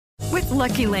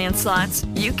Lucky Land Slots,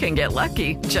 you can get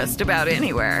lucky just about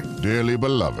anywhere. Dearly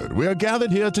beloved, we are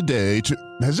gathered here today to...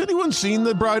 Has anyone seen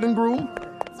the bride and groom?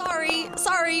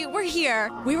 Sorry, we're here.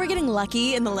 We were getting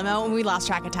lucky in the limo and we lost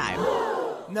track of time.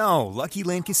 No, Lucky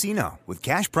Land Casino, with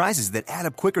cash prizes that add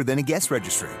up quicker than a guest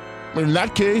registry. In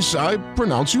that case, I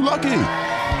pronounce you lucky.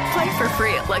 Play for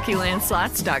free at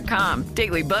LuckyLandSlots.com.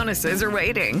 Daily bonuses are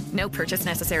waiting. No purchase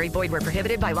necessary. Void where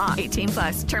prohibited by law.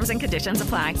 18+. Terms and conditions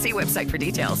apply. See website for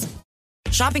details.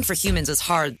 Shopping for humans is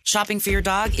hard. Shopping for your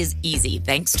dog is easy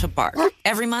thanks to Bark.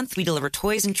 Every month, we deliver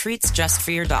toys and treats just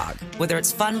for your dog. Whether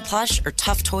it's fun plush or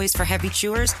tough toys for heavy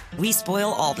chewers, we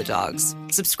spoil all the dogs.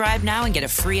 Subscribe now and get a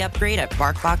free upgrade at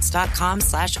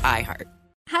BarkBox.com/iHeart.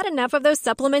 Had enough of those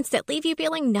supplements that leave you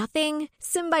feeling nothing?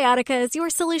 Symbiotica is your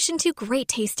solution to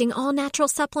great-tasting, all-natural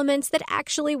supplements that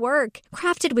actually work.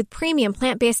 Crafted with premium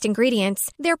plant-based ingredients,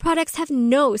 their products have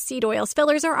no seed oils,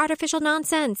 fillers, or artificial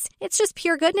nonsense. It's just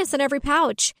pure goodness in every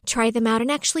pouch. Try them out and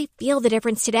actually feel the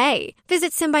difference today.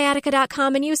 Visit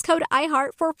Symbiotica.com and use code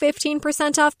IHEART for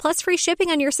 15% off plus free shipping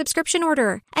on your subscription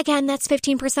order. Again, that's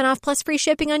 15% off plus free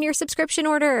shipping on your subscription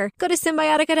order. Go to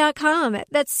Symbiotica.com.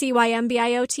 That's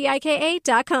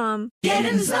CYMBIOTIKA.com. Get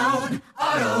in zone,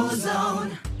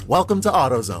 AutoZone. Welcome to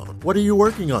AutoZone. What are you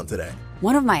working on today?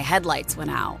 One of my headlights went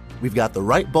out. We've got the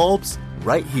right bulbs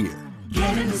right here.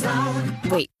 Get in zone.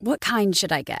 Wait, what kind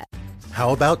should I get?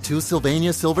 How about 2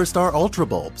 Sylvania Silver Star Ultra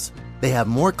bulbs? They have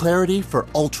more clarity for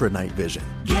ultra night vision.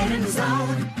 Get in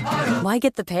zone, Auto. Why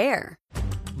get the pair?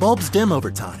 Bulbs dim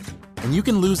over time, and you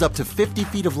can lose up to 50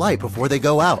 feet of light before they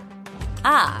go out.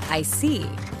 Ah, I see.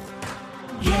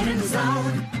 Get in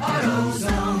zone,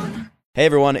 AutoZone. Hey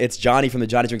everyone, it's Johnny from the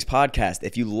Johnny Drinks Podcast.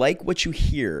 If you like what you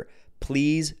hear,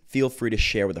 please feel free to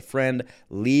share with a friend,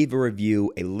 leave a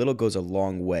review. A little goes a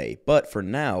long way. But for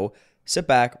now, sit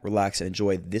back, relax, and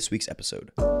enjoy this week's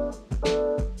episode.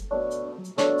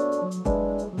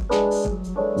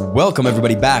 Welcome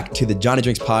everybody back to the Johnny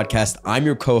Drinks Podcast. I'm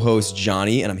your co-host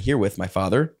Johnny, and I'm here with my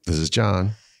father. This is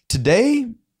John. Today,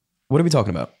 what are we talking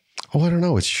about? Oh, I don't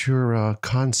know. It's your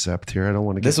concept here. I don't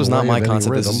want to get This was not my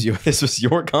concept. This was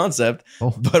your concept.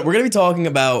 Oh. But we're going to be talking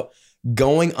about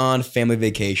going on family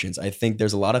vacations. I think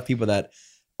there's a lot of people that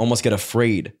almost get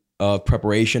afraid of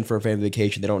preparation for a family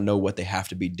vacation. They don't know what they have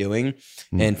to be doing.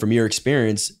 And from your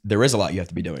experience, there is a lot you have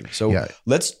to be doing. So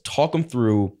let's talk them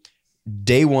through.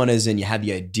 Day one is in you had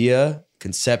the idea,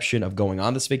 conception of going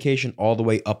on this vacation all the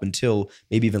way up until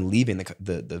maybe even leaving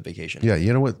the vacation. Yeah.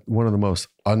 You know what? One of the most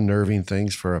unnerving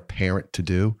things for a parent to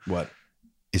do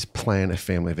is plan a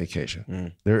family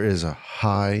vacation. There is a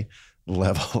high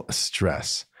level of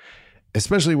stress,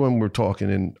 especially when we're talking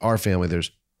in our family,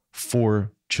 there's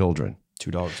 4 children.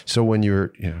 2 dogs. So when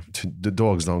you're, the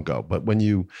dogs don't go, but when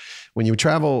you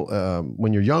travel,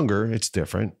 when you're younger, it's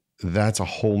different. That's a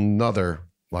whole nother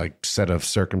set of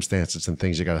circumstances and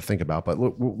things you got to think about. But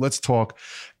let's talk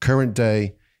current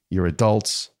day. You're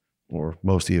adults, or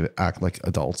most of you act like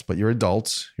adults, but you're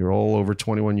adults. You're all over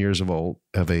 21 years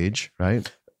of age, right?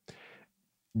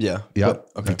 Yeah. Yep.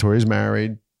 Okay. Victoria's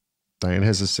married. Diane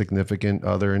has a significant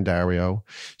other in Dario.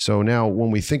 So now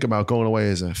when we think about going away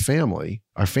as a family,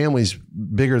 our family's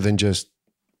bigger than just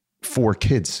 4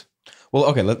 kids. Well,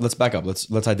 okay, let's back up. Let's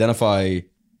identify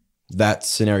that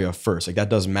scenario first. That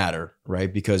does matter,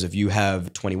 right? Because if you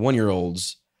have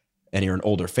 21-year-olds and you're an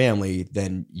older family,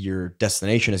 then your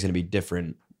destination is going to be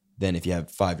different than if you have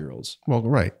 5-year-olds. Well,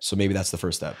 right. So maybe that's the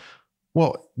first step.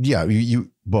 Well, yeah.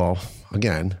 Well,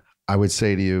 again, I would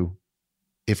say to you,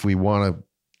 if we want to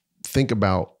think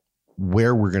about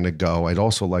where we're going to go, I'd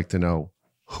also like to know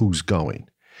who's going.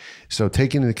 So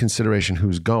taking into consideration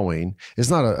who's going is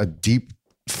not a deep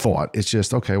thought. It's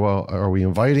just, okay, well, are we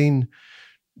inviting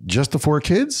just the 4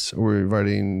 kids, or we're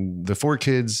inviting the 4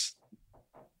 kids,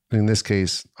 in this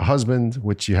case, a husband,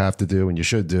 which you have to do and you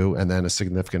should do, and then a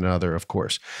significant other, of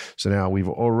course. So now we've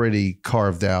already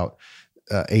carved out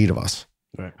 8 of us.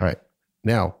 Right. All right.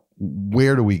 Now,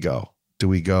 where do we go? Do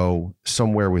we go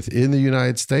somewhere within the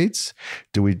United States?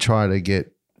 Do we try to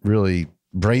get really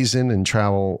brazen and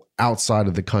travel outside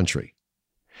of the country?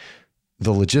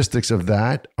 The logistics of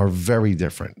that are very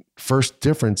different. First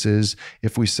difference is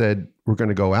if we said we're going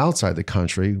to go outside the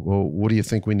country, well, what do you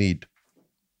think we need?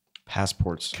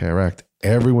 Passports. Correct.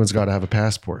 Everyone's got to have a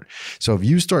passport. So if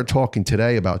you start talking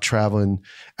today about traveling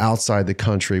outside the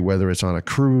country, whether it's on a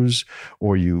cruise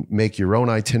or you make your own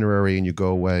itinerary and you go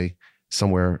away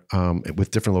somewhere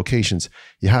with different locations,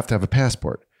 you have to have a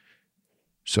passport.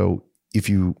 So if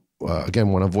you again,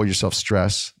 want to avoid yourself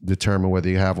stress, determine whether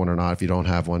you have one or not. If you don't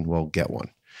have one, well, get one.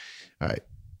 All right.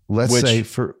 Let's say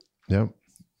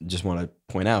just want to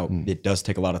point out, it does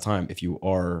take a lot of time if you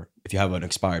are if you have an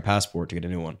expired passport to get a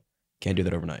new one. Can't do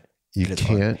that overnight. You It's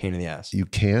hard. can't. Pain in the ass. You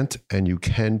can't, and you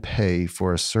can pay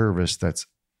for a service that's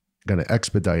going to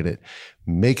expedite it,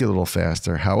 make it a little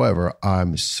faster. However,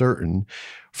 I'm certain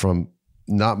from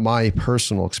not my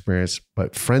personal experience,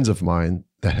 but friends of mine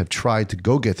that have tried to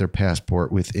go get their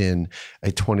passport within a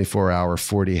 24-hour,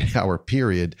 48-hour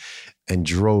period and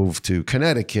drove to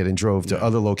Connecticut and drove to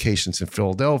other locations in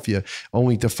Philadelphia,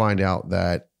 only to find out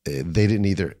that they didn't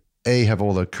either A, have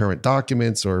all the current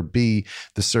documents, or B,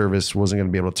 the service wasn't going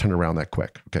to be able to turn around that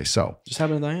quick. Okay, so. Just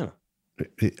happened to Diana.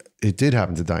 It did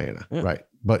happen to Diana, right?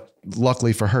 But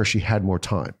luckily for her, she had more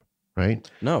time, right?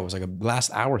 No, it was like a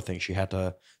last hour thing. She had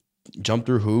to jump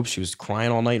through hoops. She was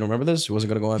crying all night. You remember this? She wasn't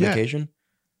going to go on vacation.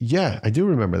 Yeah, I do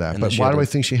remember that. And but why do I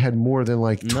think she had more than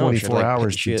like 24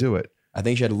 hours to do it? I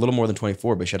think she had a little more than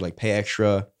 24, but she had to like pay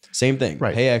extra. Same thing,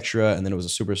 Right. Pay extra, and then it was a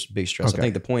super big stress. Okay. I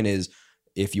think the point is,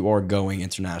 if you are going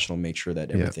international, make sure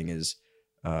that everything is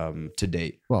to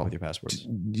date with your passports.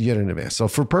 Yet in advance. So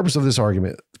for purpose of this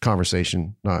argument,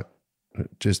 conversation, not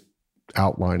just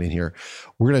outlining here,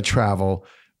 we're going to travel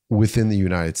within the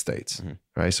United States,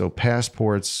 right? So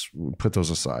passports, put those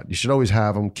aside. You should always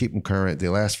have them, keep them current. They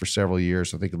last for several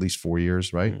years. I think at least 4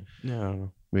 years, right? Yeah, I don't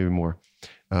know. Maybe more.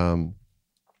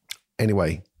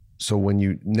 Anyway, so when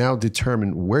you now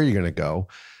determine where you're going to go,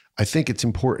 I think it's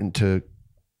important to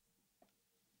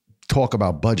talk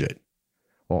about budget.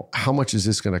 Well, how much is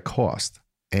this going to cost?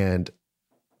 And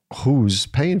who's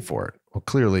paying for it? Well,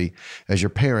 clearly, as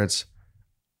your parents,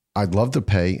 I'd love to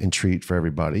pay and treat for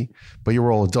everybody, but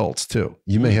you're all adults too.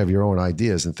 You may have your own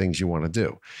ideas and things you want to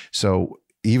do. So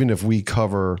even if we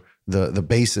cover the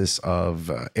basis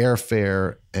of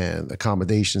airfare and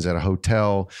accommodations at a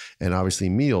hotel and obviously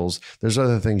meals, there's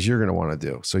other things you're going to want to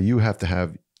do. So you have to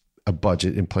have a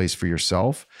budget in place for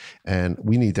yourself. And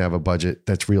we need to have a budget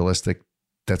that's realistic,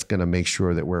 that's going to make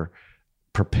sure that we're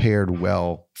prepared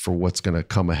well for what's going to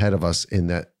come ahead of us, in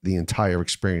that the entire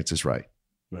experience is right.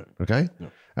 Right. Okay. Yeah.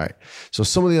 All right. So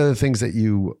some of the other things that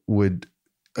you would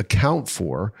account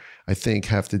for, I think,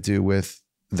 have to do with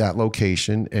that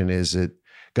location. And is it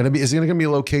going to be a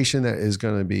location that is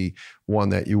going to be one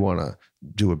that you want to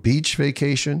do a beach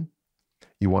vacation?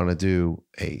 You want to do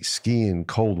a ski and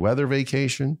cold weather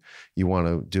vacation? You want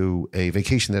to do a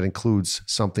vacation that includes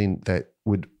something that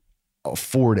would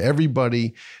afford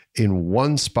everybody in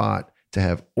one spot to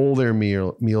have all their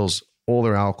meals, all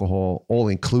their alcohol, all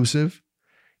inclusive?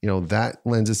 You know, that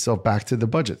lends itself back to the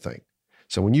budget thing.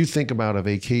 So when you think about a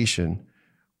vacation,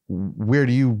 where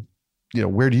do you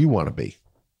want to be?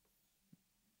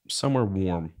 Somewhere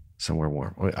warm. Somewhere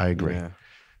warm. I agree. Yeah.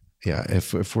 Yeah.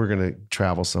 If we're going to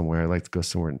travel somewhere, I'd like to go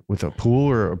somewhere with a pool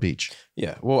or a beach.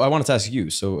 Yeah. Well, I wanted to ask you.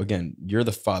 So again, you're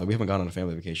the father. We haven't gone on a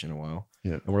family vacation in a while.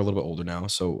 Yeah. And we're a little bit older now.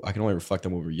 So I can only reflect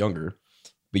on when we were younger.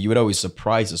 But you would always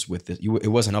surprise us with this. It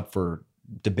wasn't up for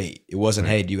debate. It wasn't,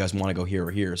 hey, do you guys want to go here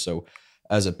or here? So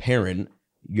as a parent,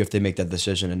 you have to make that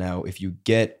decision. And now if you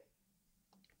get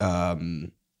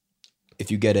an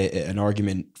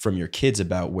argument from your kids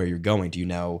about where you're going, do you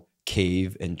now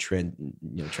cave and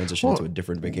transition into a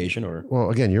different vacation? Or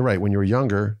again, you're right. When you were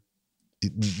younger,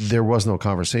 there was no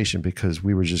conversation because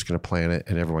we were just going to plan it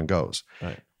and everyone goes.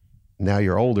 Right. Now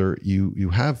you're older, you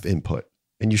have input,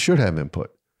 and you should have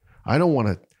input. I don't want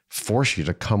to force you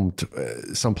to come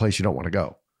to someplace you don't want to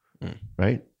go,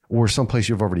 right? Or someplace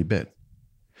you've already been,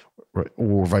 right?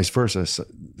 Or vice versa. So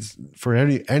for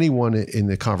anyone in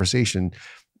the conversation,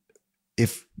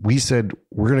 if we said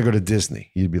we're going to go to Disney,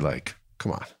 you'd be like,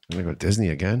 come on, I'm going to go to Disney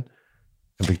again?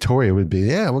 And Victoria would be,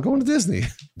 yeah, we're going to Disney.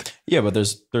 Yeah, but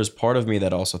there's part of me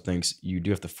that also thinks you do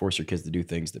have to force your kids to do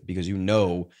things because you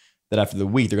know that after the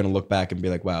week, they're going to look back and be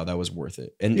like, wow, that was worth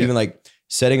it. And even like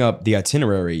setting up the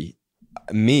itinerary,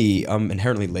 I'm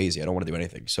inherently lazy. I don't want to do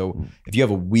anything. So if you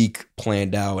have a week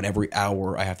planned out and every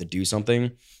hour I have to do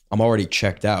something, I'm already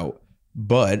checked out.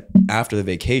 But after the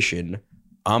vacation,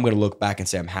 I'm going to look back and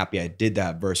say, I'm happy I did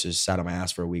that versus sat on my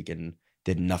ass for a week and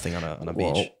did nothing on a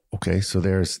beach. Okay. So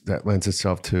that lends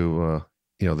itself to,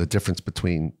 the difference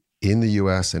between in the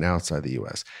US and outside the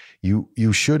US.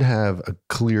 You should have a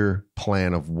clear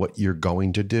plan of what you're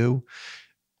going to do.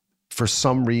 For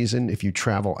some reason, if you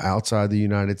travel outside the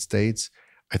United States,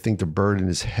 I think the burden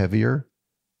is heavier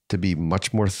to be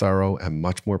much more thorough and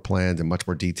much more planned and much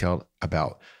more detailed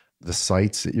about the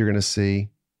sites that you're going to see,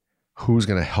 who's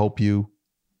going to help you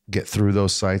get through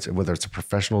those sites, and whether it's a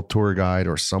professional tour guide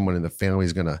or someone in the family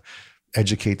is going to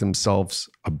educate themselves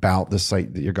about the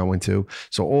site that you're going to.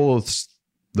 So all of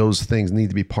those things need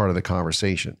to be part of the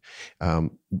conversation.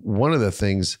 One of the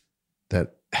things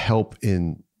that help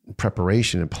in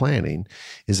preparation and planning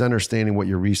is understanding what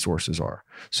your resources are.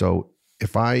 So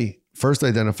if I first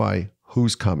identify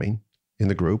who's coming in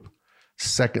the group,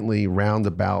 secondly, round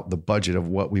about the budget of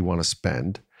what we want to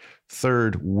spend,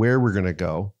 third, where we're going to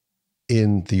go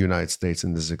in the United States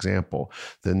in this example,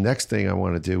 the next thing I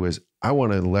want to do is I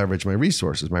want to leverage my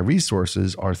resources. My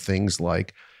resources are things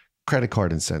like credit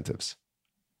card incentives.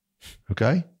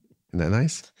 Okay? Isn't that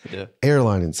nice? Yeah.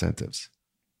 Airline incentives,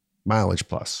 Mileage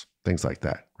Plus, things like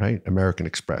that, right? American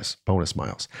Express, bonus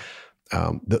miles.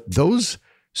 Those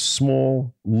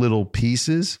small little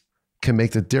pieces can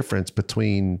make the difference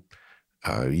between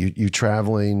you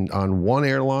traveling on one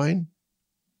airline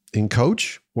in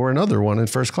coach or another one in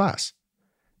first class.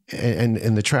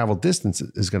 And the travel distance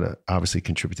is going to obviously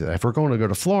contribute to that. If we're going to go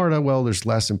to Florida, well, there's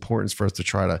less importance for us to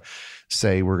try to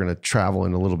say we're going to travel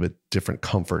in a little bit different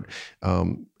comfort.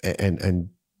 And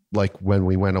like when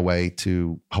we went away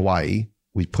to Hawaii,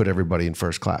 we put everybody in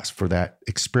first class for that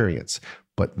experience.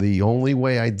 But the only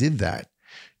way I did that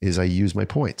is I used my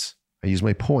points. I used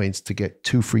my points to get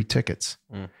 2 free tickets.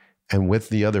 And with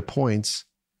the other points,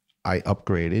 I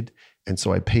upgraded. And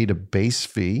so I paid a base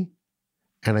fee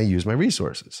and I used my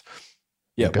resources.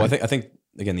 Yeah. Okay? Well, I think,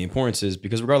 again, the importance is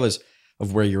because regardless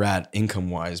of where you're at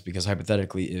income wise, because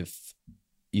hypothetically, if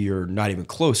you're not even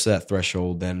close to that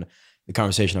threshold, then the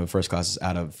conversation of first class is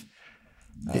out of,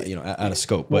 out of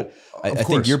scope. But I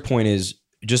think your point is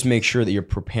just make sure that you're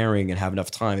preparing and have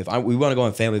enough time. If we want to go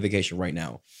on family vacation right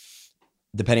now,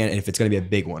 depending on if it's going to be a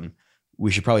big one, we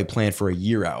should probably plan for a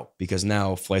year out because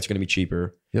now flights are going to be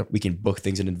cheaper. Yep. We can book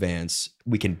things in advance.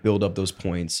 We can build up those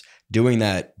points. Doing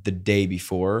that the day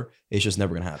before, it's just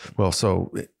never going to happen. Well,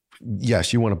 so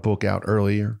yes, you want to book out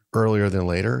earlier than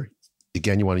later.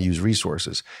 Again, you want to use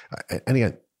resources. And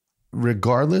again,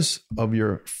 regardless of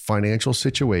your financial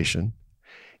situation,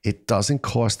 it doesn't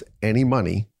cost any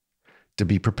money to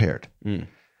be prepared.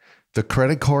 The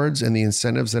credit cards and the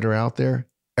incentives that are out there,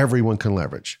 everyone can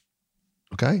leverage.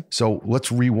 Okay. So let's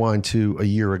rewind to a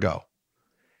year ago.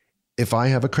 If I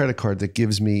have a credit card that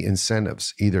gives me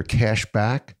incentives, either cash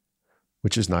back,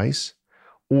 which is nice,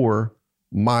 or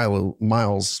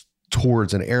miles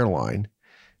towards an airline,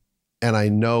 and I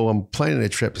know I'm planning a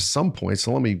trip at some point,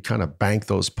 so let me kind of bank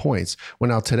those points. Well,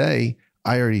 now today,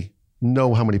 I already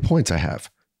know how many points I have.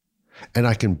 And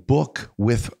I can book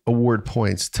with award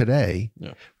points today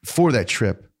for that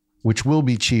trip, which will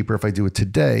be cheaper if I do it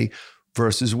today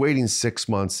versus waiting 6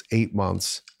 months, 8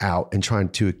 months out and trying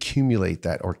to accumulate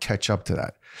that or catch up to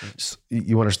that. So,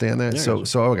 you understand that?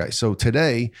 Yeah, Okay. So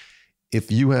today,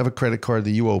 if you have a credit card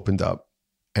that you opened up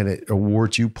and it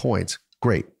awards you points,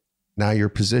 great. Now you're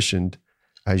positioned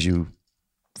as you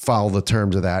follow the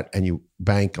terms of that and you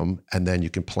bank them, and then you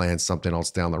can plan something else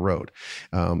down the road.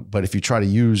 But if you try to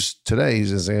use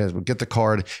today's as get the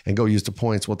card and go use the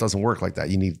points, well, it doesn't work like that.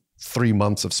 You need 3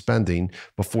 months of spending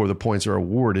before the points are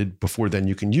awarded, before then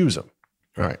you can use them.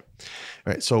 All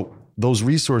right. So those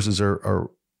resources are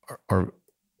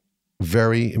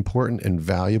very important and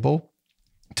valuable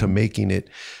to making it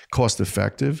cost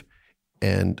effective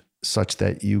and such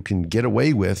that you can get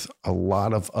away with a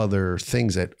lot of other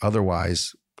things that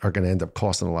otherwise are going to end up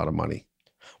costing a lot of money.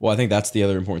 Well, I think that's the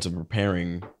other importance of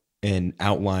preparing and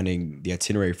outlining the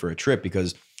itinerary for a trip,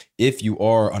 because if you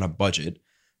are on a budget,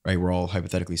 right, we're all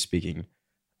hypothetically speaking,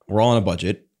 we're all on a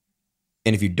budget.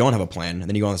 And if you don't have a plan and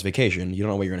then you go on this vacation, you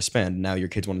don't know what you're going to spend. Now your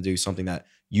kids want to do something that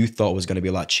you thought was going to be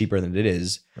a lot cheaper than it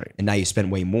is. Right. And now you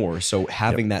spend way more. So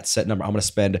having that set number, I'm going to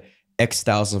spend X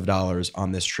thousands of dollars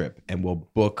on this trip, and we'll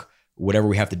book whatever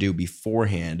we have to do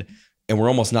beforehand. And we're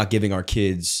almost not giving our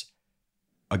kids,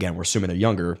 again, we're assuming they're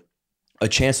younger, a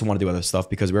chance to want to do other stuff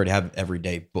because we already have every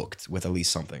day booked with at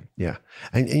least something. Yeah.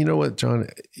 And you know what, John,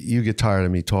 you get tired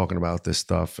of me talking about this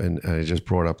stuff. And I just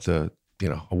brought up the,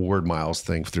 award miles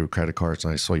thing through credit cards,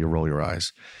 and I saw you roll your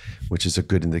eyes, which is a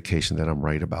good indication that I'm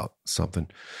right about something.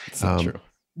 It's not true.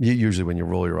 Usually when you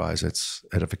roll your eyes, it's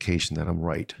edification that I'm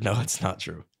right. No, it's not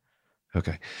true.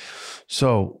 Okay.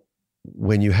 So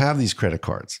when you have these credit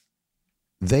cards,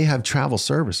 they have travel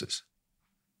services.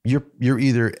 You're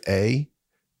either A,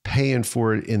 paying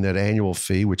for it in that annual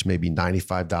fee, which may be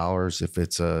 $95 if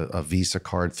it's a Visa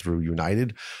card through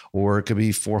United, or it could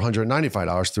be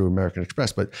 $495 through American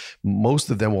Express. But most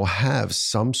of them will have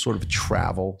some sort of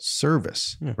travel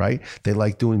service, right? They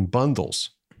like doing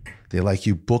bundles. They like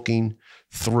you booking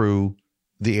through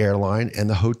the airline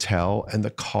and the hotel and the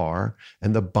car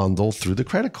and the bundle through the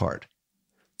credit card.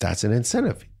 That's an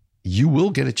incentive. You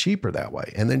will get it cheaper that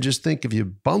way. And then just think, if you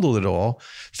bundled it all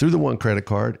through the one credit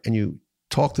card and you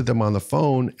talk to them on the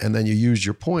phone and then you use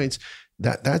your points,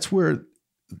 that's where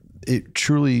it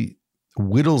truly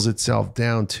whittles itself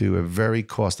down to a very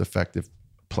cost-effective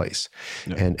place.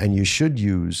 Yeah. And you should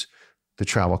use the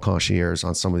travel concierge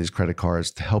on some of these credit cards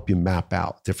to help you map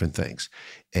out different things.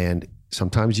 And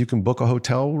sometimes you can book a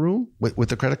hotel room with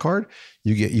the credit card.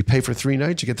 You pay for 3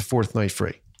 nights, you get the 4th night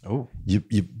free. Oh,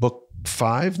 you book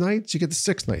 5 nights, you get the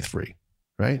 6th night free,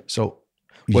 right? So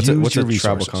what's a resources.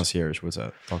 travel concierge? What's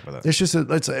that? Talk about that. It's just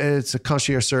it's a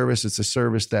concierge service. It's a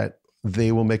service that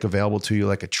they will make available to you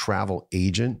like a travel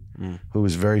agent who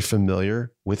is very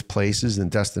familiar with places and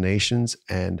destinations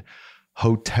and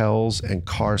hotels and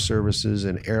car services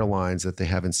and airlines that they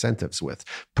have incentives with.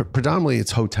 Predominantly,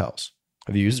 it's hotels.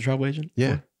 Have you used a travel agent?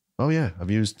 Yeah. Oh yeah. I've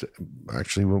used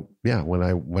actually. Yeah. When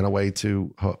I went away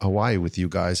to Hawaii with you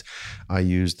guys, I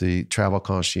used the travel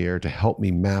concierge to help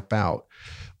me map out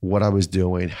what I was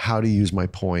doing, how to use my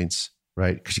points,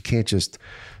 right? Because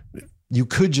you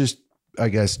could just, I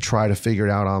guess, try to figure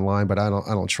it out online, but I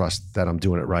don't trust that I'm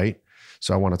doing it right.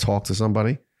 So I want to talk to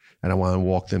somebody and I want to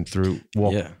walk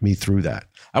me through that.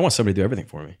 I want somebody to do everything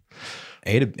for me.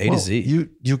 A to Z.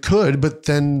 You could,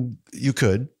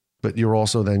 but you're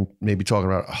also then maybe talking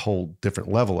about a whole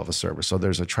different level of a service. So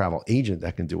there's a travel agent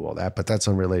that can do all that, but that's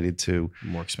unrelated to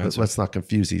more expensive. Let's not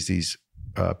confuse these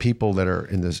people that are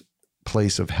in this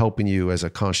place of helping you as a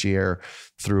concierge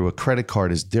through a credit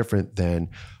card is different than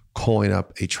calling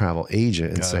up a travel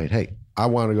agent and saying, hey, I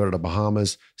want to go to the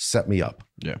Bahamas, set me up.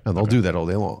 Yeah. And they'll do that all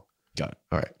day long. Got it.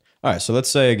 All right. So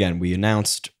let's say, again, we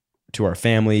announced to our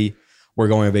family, we're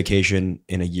going on vacation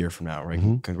in a year from now, right?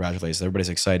 Mm-hmm. Congratulations. Everybody's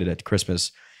excited at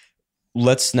Christmas.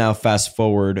 Let's now fast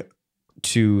forward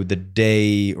to the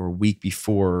day or week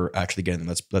before actually getting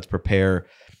them. Let's prepare.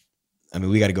 I mean,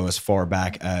 we got to go as far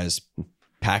back as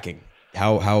packing.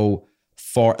 How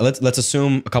far? Let's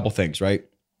assume a couple things, right?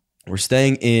 We're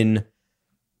staying in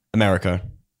America.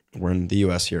 We're in the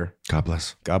U.S. here. God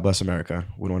bless. God bless America.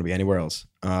 We don't want to be anywhere else.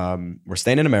 We're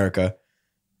staying in America.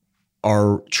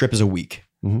 Our trip is a week.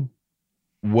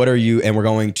 Mm-hmm. What are you? And we're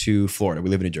going to Florida. We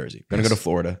live in New Jersey. We're going to go to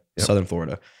Florida, Southern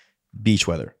Florida, beach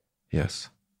weather. Yes.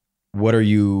 What are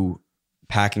you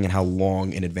packing and how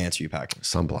long in advance are you packing?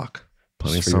 Sunblock.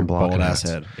 Plenty of Just for your sunblock. bald ass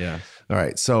head. Yeah. All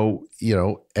right. So,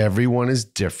 everyone is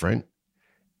different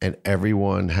and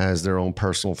everyone has their own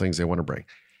personal things they want to bring.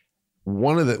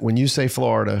 When you say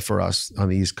Florida for us on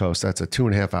the East Coast, that's a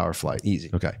 2.5 hour flight.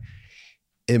 Easy. Okay.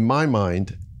 In my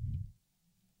mind,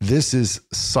 this is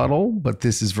subtle, but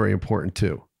this is very important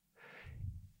too.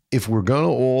 If we're going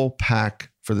to all pack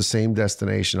for the same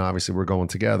destination, obviously we're going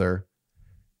together.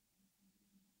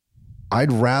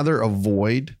 I'd rather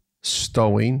avoid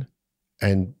stowing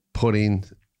and putting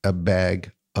a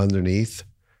bag underneath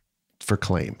for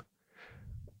claim,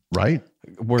 right?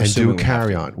 And do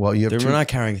carry on. Well, you have we're not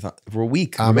carrying for a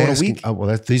week. I'm going asking. a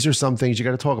week. These are some things you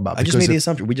got to talk about. I just made the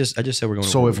assumption. I just said we're going.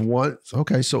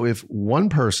 So if one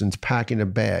person's packing a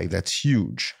bag that's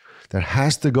huge that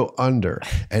has to go under,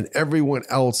 and everyone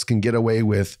else can get away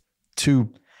with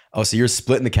 2. Oh, so you're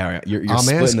splitting the carry-on.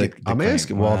 I'm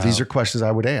asking. Well, these are questions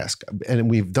I would ask. And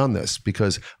we've done this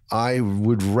because I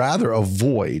would rather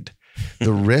avoid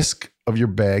the risk of your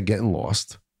bag getting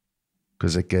lost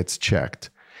because it gets checked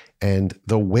and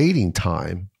the waiting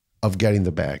time of getting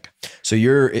the bag. So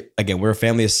we're a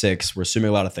family of 6. We're assuming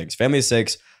a lot of things. Family of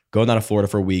 6, going down to Florida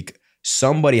for a week.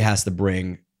 Somebody has to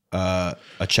bring a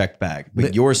checked bag.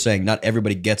 But you're saying not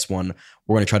everybody gets one.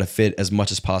 We're going to try to fit as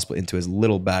much as possible into as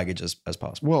little baggage as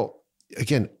possible. Well,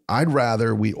 again, I'd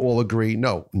rather we all agree,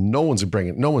 no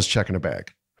one's checking a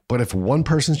bag. But if one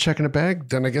person's checking a bag,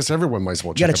 then I guess everyone might as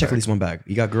well check a bag. You got to check at least one bag.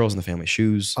 You got girls in the family.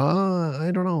 Shoes.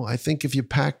 I don't know. I think if you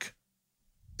pack,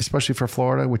 especially for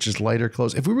Florida, which is lighter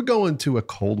clothes, if we were going to a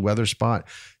cold weather spot,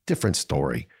 different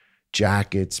story.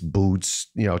 Jackets, boots,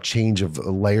 change of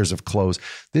layers of clothes.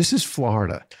 This is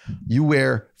Florida. You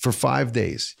wear for 5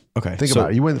 days. Okay. Think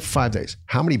about it. You went 5 days.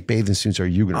 How many bathing suits are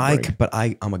you going to bring? But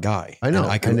I'm a guy. I know.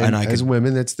 As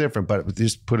women, that's different. But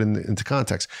just put it into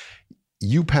context.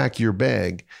 You pack your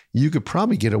bag. You could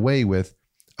probably get away with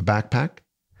a backpack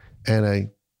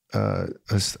and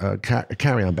a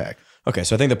carry-on bag. Okay,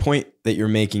 so I think the point that you're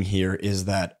making here is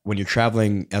that when you're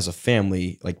traveling as a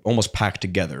family, like almost packed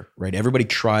together, right? Everybody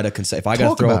try to if I got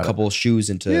to throw a couple of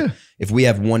shoes into, if we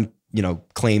have one,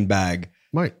 claimed bag,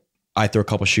 right? I throw a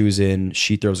couple of shoes in,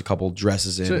 she throws a couple of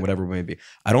dresses in, whatever it may be.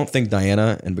 I don't think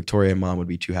Diana and Victoria and Mom would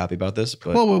be too happy about this.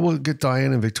 But we'll get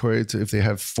Diana and Victoria to, if they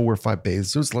have 4 or 5 bathing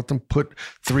suits, let them put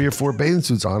 3 or 4 bathing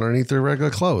suits on underneath their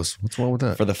regular clothes. What's wrong with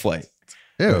that? For the flight.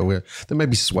 Yeah, they may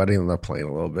be sweating on the plane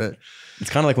a little bit. It's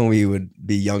kind of like when we would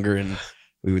be younger and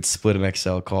we would split an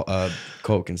XL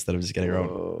Coke instead of just getting our own.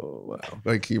 Oh, wow.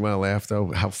 Like, you want to laugh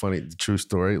though? How funny, the true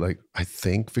story. Like, I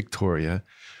think Victoria,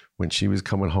 when she was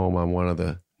coming home on one of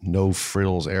the No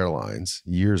Frills Airlines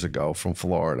years ago from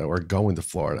Florida or going to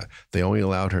Florida. They only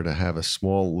allowed her to have a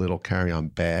small little carry-on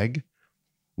bag,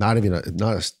 not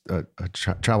a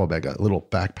travel bag, a little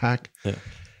backpack. Yeah.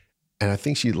 And I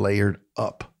think she layered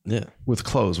up with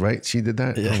clothes, right? She did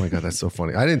that? Yeah. Oh my God, that's so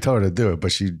funny. I didn't tell her to do it,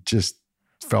 but she just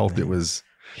felt it was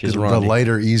She's the Ronnie.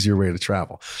 lighter, easier way to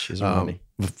travel. She's Ronnie.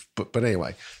 But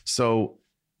anyway, so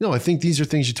I think these are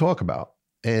things you talk about.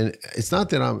 And it's not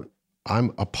that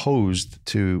I'm opposed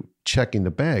to checking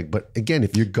the bag, but again,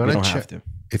 if you're gonna check,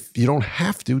 if you don't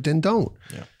have to, then don't.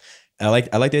 Yeah. And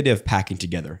I like the idea of packing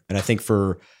together. And I think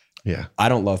I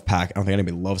don't love pack. I don't think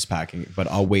anybody loves packing, but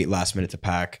I'll wait last minute to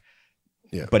pack.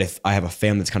 Yeah. But if I have a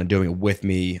family that's kind of doing it with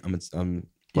me,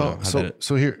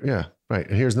 so here, right.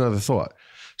 And here's another thought.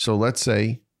 So let's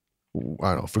say, I don't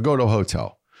know, if we go to a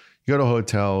hotel,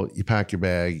 you pack your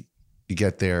bag, you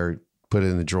get there, put it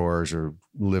in the drawers or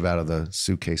live out of the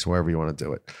suitcase, however you want to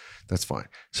do it. That's fine.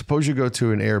 Suppose you go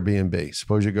to an Airbnb.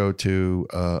 Suppose you go to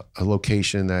a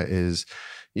location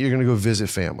you're going to go visit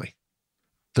family.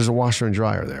 There's a washer and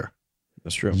dryer there.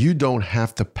 That's true. You don't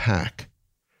have to pack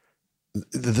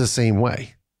the same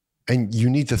way. And you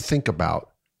need to think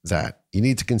about that. You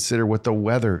need to consider what the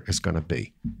weather is going to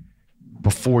be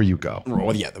before you go.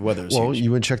 Well, yeah, the weather is huge.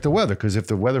 You would check the weather, because if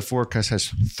the weather forecast has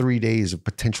 3 days of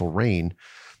potential rain,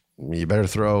 you better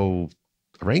throw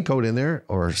a raincoat in there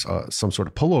or some sort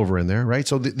of pullover in there, right?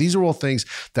 So these are all things.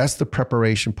 That's the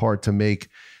preparation part to make,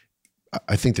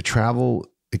 I think, the travel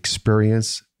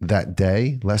experience that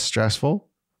day less stressful,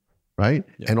 right?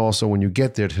 Yeah. And also when you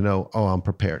get there to know, I'm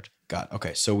prepared. Got it.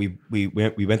 Okay, so we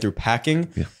went through packing.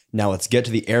 Yeah. Now let's get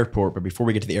to the airport. But before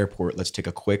we get to the airport, let's take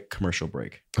a quick commercial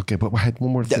break. Okay, but I had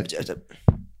one more thing.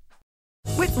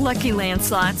 With Lucky Land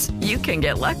Slots, you can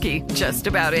get lucky just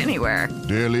about anywhere.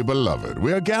 Dearly beloved,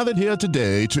 we are gathered here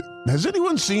today to... Has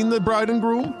anyone seen the bride and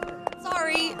groom?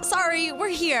 Sorry, we're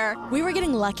here. We were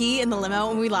getting lucky in the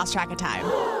limo and we lost track of time.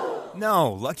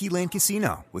 No, Lucky Land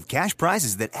Casino, with cash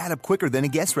prizes that add up quicker than a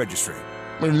guest registry.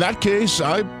 In that case,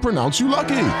 I pronounce you lucky.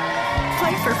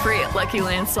 Play for free at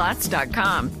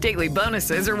LuckyLandSlots.com. Daily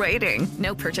bonuses are waiting.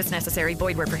 No purchase necessary.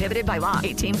 Void where prohibited by law.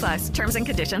 18+. Terms and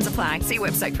conditions apply. See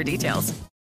website for details.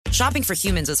 Shopping for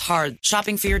humans is hard.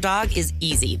 Shopping for your dog is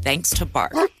easy, thanks to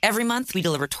Bark. Every month, we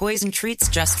deliver toys and treats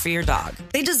just for your dog.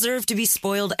 They deserve to be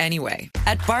spoiled anyway.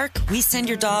 At Bark, we send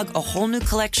your dog a whole new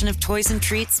collection of toys and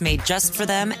treats made just for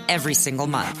them every single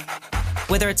month.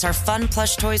 Whether it's our fun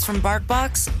plush toys from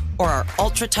BarkBox or our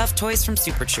ultra tough toys from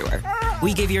Super Chewer,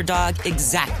 we give your dog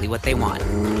exactly what they want.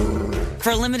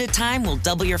 For a limited time, we'll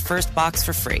double your first box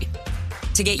for free.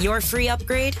 To get your free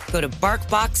upgrade, go to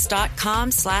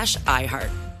BarkBox.com/iHeart.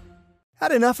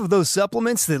 Had enough of those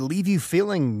supplements that leave you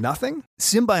feeling nothing?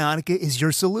 Symbiotica is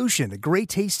your solution to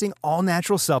great-tasting,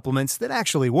 all-natural supplements that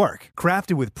actually work.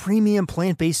 Crafted with premium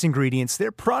plant-based ingredients,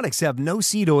 their products have no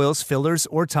seed oils, fillers,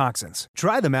 or toxins.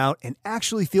 Try them out and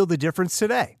actually feel the difference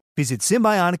today. Visit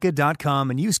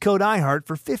Symbiotica.com and use code IHEART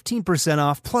for 15%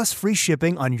 off plus free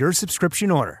shipping on your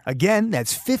subscription order. Again,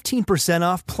 that's 15%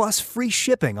 off plus free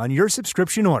shipping on your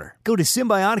subscription order. Go to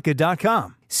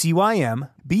Symbiotica.com,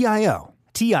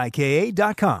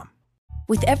 CYMBIOTIKA.com.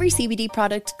 With every CBD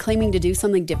product claiming to do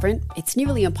something different, it's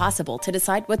nearly impossible to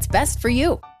decide what's best for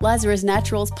you. Lazarus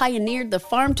Naturals pioneered the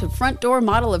farm-to-front-door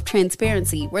model of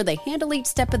transparency, where they handle each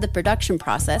step of the production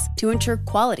process to ensure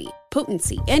quality,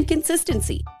 potency, and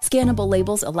consistency. Scannable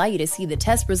labels allow you to see the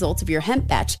test results of your hemp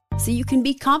batch, so you can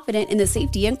be confident in the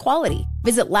safety and quality.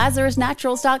 Visit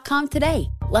LazarusNaturals.com today.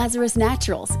 Lazarus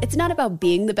Naturals. It's not about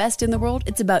being the best in the world,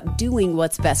 it's about doing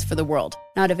what's best for the world.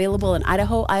 Not available in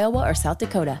Idaho, Iowa, or South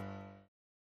Dakota.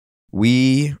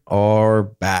 We are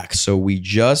back. So we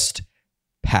just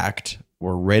packed.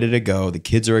 We're ready to go. The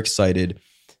kids are excited.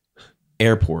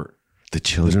 Airport. The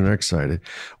children are excited.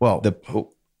 Well,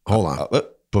 hold on.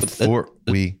 Before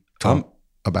we talk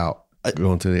about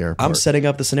going to the airport. I'm setting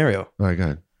up the scenario. All right, go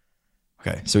ahead.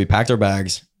 Okay. So we packed our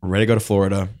bags. We're ready to go to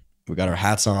Florida. We got our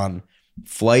hats on.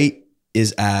 Flight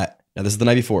is now this is the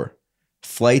night before.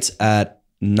 Flight's at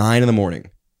 9 a.m.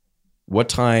 What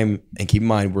time, and keep in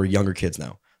mind, we're younger kids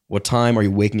now. What time are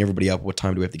you waking everybody up? What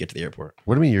time do we have to get to the airport?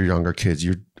 What do you mean you're younger kids?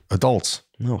 You're adults.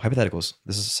 No, hypotheticals.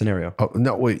 This is a scenario. Oh,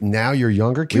 no, wait. Now you're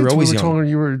younger kids? We were always young. Told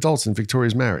you were adults and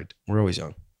Victoria's married. We're always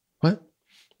young. What?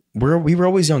 We were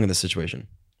always young in this situation.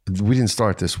 We didn't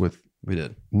start this with... We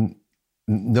did.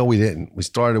 No, we didn't. We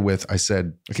started with, I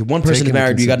said... Okay, one person is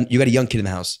married. You got a young kid in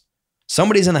the house.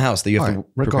 Somebody's in the house that you have to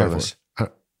regardless.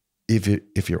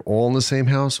 If you're all in the same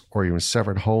house or you're in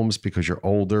separate homes because you're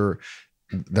older,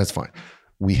 that's fine.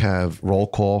 We have roll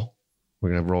call. We're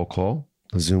going to have roll call,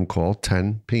 a Zoom call,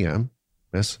 10 p.m.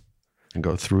 Yes. and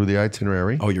go through the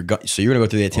itinerary. Oh, so you're gonna go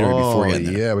through the itinerary before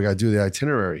getting there. Yeah, we got to do the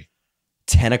itinerary.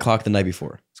 10 o'clock the night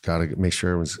before. It's got to make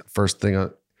sure it was first thing.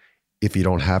 If you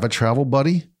don't have a travel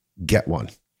buddy, get one.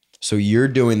 So you're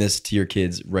doing this to your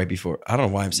kids right before. I don't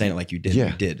know why I'm saying it like you did.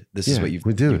 Yeah. You did. This is what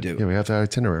we do. You do. Yeah, we have the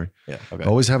itinerary. Yeah. Okay.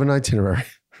 Always have an itinerary.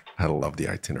 I love the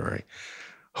itinerary.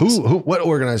 What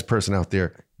organized person out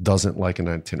there doesn't like an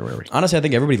itinerary? Honestly, I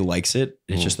think everybody likes it.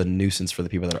 It's just a nuisance for the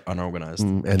people that are unorganized.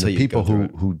 And the people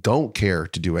who don't care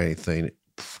to do anything,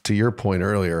 to your point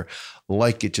earlier,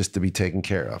 like it just to be taken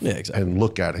care of. Yeah, exactly. And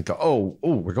look at it and go, oh,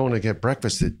 we're going to get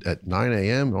breakfast at 9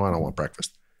 a.m. Oh, I don't want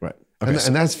breakfast. Right. Okay,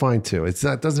 and that's fine too. It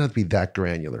doesn't have to be that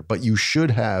granular, but you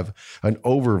should have an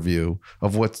overview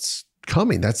of what's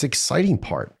coming. That's the exciting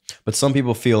part. But some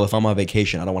people feel if I'm on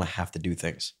vacation, I don't want to have to do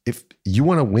things. If you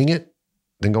want to wing it,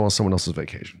 then go on someone else's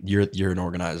vacation. You're an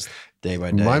organized day by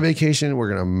day. My vacation,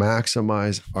 we're going to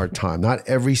maximize our time. Not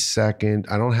every second.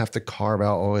 I don't have to carve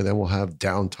out, then we'll have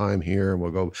downtime here and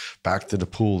we'll go back to the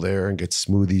pool there and get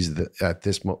smoothies at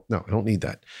this moment. No, I don't need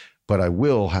that. But I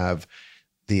will have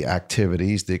the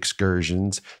activities, the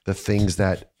excursions, the things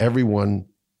that everyone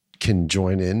can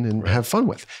join in and have fun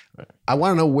with. Right. I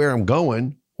want to know where I'm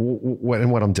going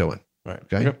and what I'm doing. Right.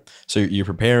 Okay. So you're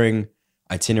preparing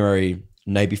itinerary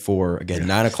night before, again,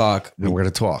 9 o'clock. And we're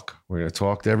going to talk. We're going to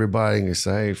talk to everybody and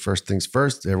say, first things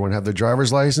first, everyone have their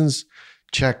driver's license?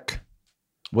 Check.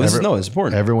 Well, it's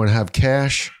important. Everyone have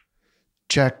cash?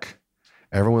 Check.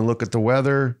 Everyone look at the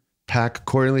weather, pack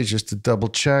accordingly just to double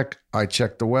check. I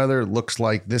check the weather. Looks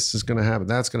like this is going to happen.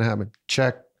 That's going to happen.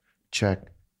 Check, check,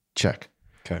 check.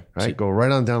 Okay. Right. So go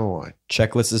right on down the line.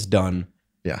 Checklist is done.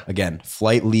 Yeah. Again,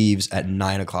 flight leaves at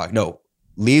 9 o'clock. No,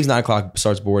 leaves 9 o'clock,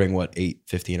 starts boarding,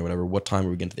 8:15 or whatever. What time are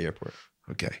we getting to the airport?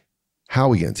 Okay. How are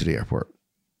we getting to the airport?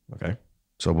 Okay.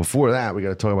 So before that, we got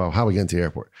to talk about how we get to the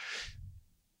airport.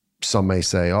 Some may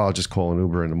say, I'll just call an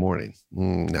Uber in the morning.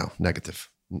 No, negative.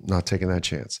 Not taking that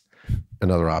chance.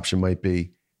 Another option might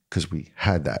be, because we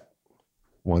had that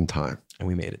one time. And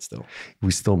we made it still.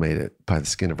 We still made it by the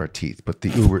skin of our teeth. But the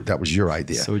Uber, that was your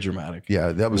idea. So dramatic.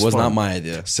 Yeah, that was It was fun. not my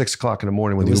idea. 6 o'clock in the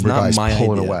morning when the Uber guy's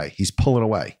pulling away. He's pulling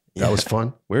away. Yeah. That was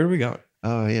fun. Where are we going?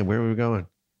 Oh, yeah. Where are we going?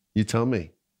 You tell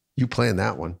me. You planned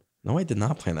that one. No, I did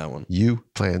not plan that one. You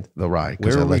planned the ride.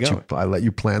 Where are we going? I let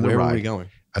you plan the ride. Where are we going?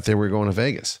 I think we were going to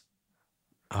Vegas.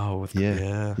 Oh,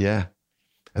 yeah.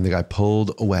 And the guy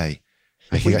pulled away.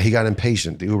 He got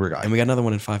impatient, the Uber guy. And we got another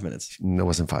one in 5 minutes. No, it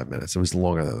wasn't 5 minutes. It was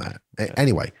longer than that. Okay.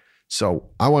 Anyway, so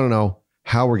I want to know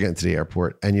how we're getting to the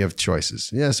airport, and you have choices.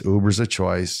 Yes, Uber's a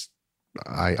choice.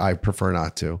 I prefer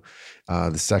not to.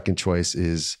 The second choice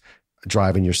is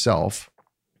driving yourself,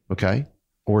 okay?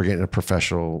 Or getting a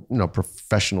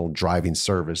professional driving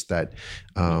service that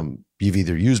you've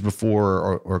either used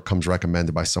before or comes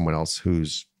recommended by someone else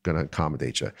who's going to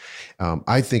accommodate you.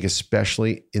 I think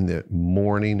especially in the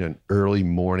morning and early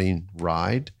morning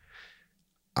ride,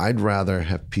 I'd rather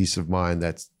have peace of mind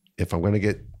that if I'm going to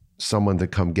get someone to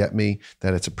come get me,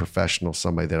 that it's a professional,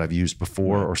 somebody that I've used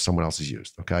before or someone else has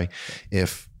used, okay?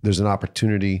 If there's an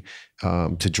opportunity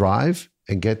to drive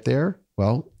and get there,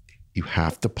 well, you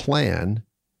have to plan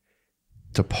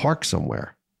to park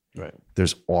somewhere. Right.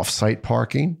 There's off-site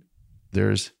parking.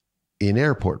 There's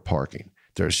in-airport parking.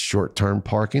 There's short-term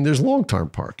parking. There's long-term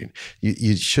parking.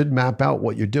 You should map out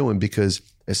what you're doing because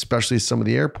especially some of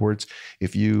the airports,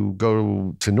 if you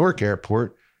go to Newark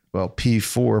Airport, well,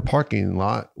 P4 parking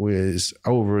lot is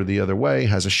over the other way,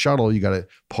 has a shuttle. You got to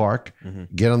park,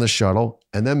 get on the shuttle,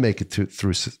 and then make it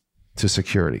through to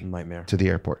security. Nightmare. To the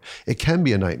airport. It can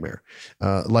be a nightmare.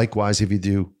 Likewise, if you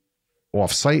do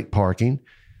off-site parking,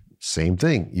 same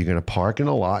thing. You're going to park in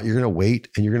a lot. You're going to wait,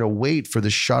 and you're going to wait for the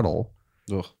shuttle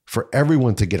for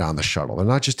everyone to get on the shuttle. They're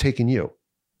not just taking you.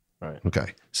 Right.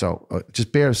 Okay. So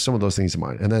just bear some of those things in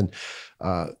mind. And then,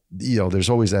 there's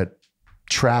always that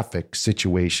traffic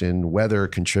situation, weather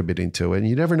contributing to it, and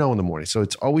you never know in the morning. So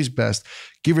it's always best,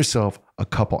 give yourself a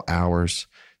couple hours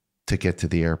to get to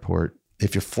the airport.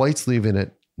 If your flight's leaving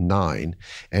at 9,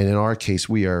 and in our case,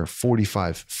 we are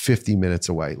 45, 50 minutes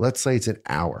away. Let's say it's an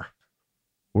hour.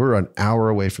 We're an hour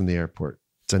away from the airport.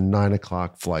 It's a 9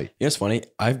 o'clock flight. You know, it's funny.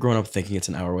 I've grown up thinking it's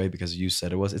an hour away because you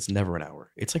said it was. It's never an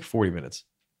hour. It's like 40 minutes.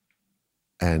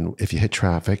 And if you hit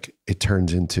traffic, it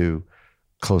turns into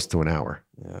close to an hour.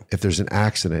 Yeah. If there's an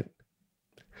accident,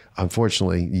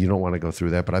 unfortunately, you don't want to go through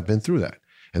that, but I've been through that.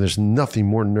 And there's nothing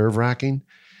more nerve-wracking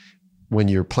when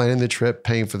you're planning the trip,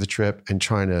 paying for the trip, and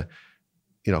trying to,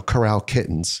 corral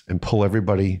kittens and pull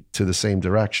everybody to the same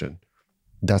direction.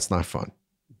 That's not fun.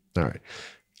 All right.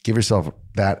 Give yourself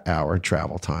that hour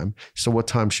travel time. So what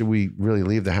time should we really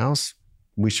leave the house?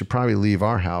 We should probably leave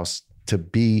our house to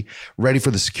be ready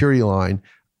for the security line,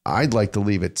 I'd like to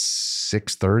leave at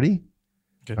 6:30.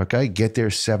 Okay. Get there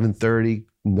 7:30,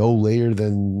 no later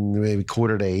than maybe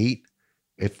 7:45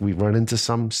 if we run into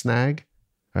some snag.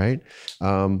 Right.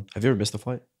 Have you ever missed a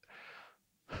flight?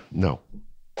 No.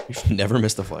 You've never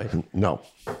missed a flight? No.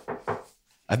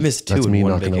 I've missed 2 That's in me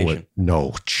one not gonna vacation.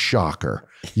 No, shocker.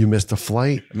 You missed a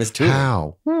flight? I missed 2.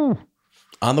 How?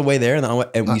 On the way there, and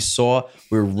we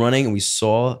were running and we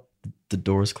saw the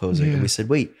doors closing, and we said,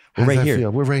 "Wait, we're How'd right that here.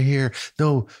 feel? We're right here.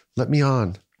 No, let me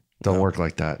on." Don't work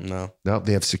like that. No.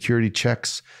 They have security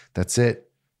checks. That's it.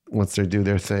 Once they do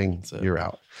their thing, you're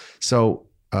out. So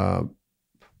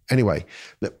anyway,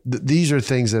 these are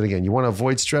things that, again, you want to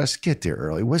avoid stress, get there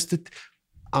early. What's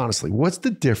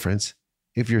the difference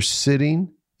if you're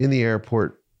sitting in the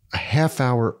airport a half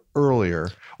hour earlier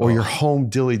or you're home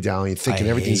dilly-dallying thinking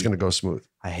everything's going to go smooth?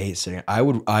 I hate sitting.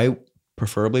 I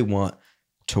preferably want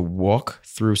to walk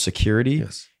through security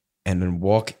and then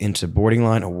walk into boarding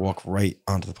line or walk right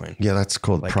onto the plane. Yeah, that's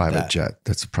called Like private that. jet.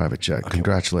 That's a private jet.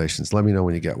 Congratulations. Let me know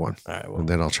when you get one. All right, and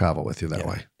then I'll travel with you that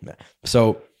way.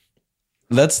 So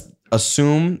let's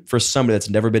assume for somebody that's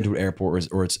never been to an airport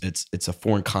or it's a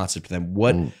foreign concept to them,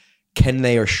 what can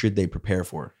they or should they prepare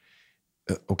for?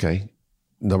 Okay.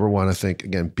 Number one, I think,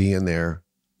 again, being there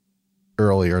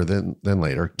earlier than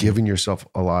later, giving yourself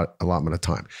allotment of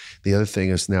time. The other thing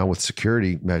is now with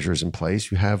security measures in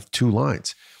place, you have 2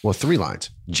 lines. Well, 3 lines.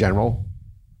 General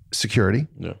security,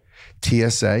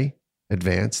 TSA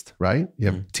advanced, right?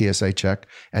 You have TSA check,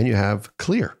 and you have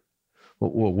clear.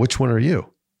 Well, which one are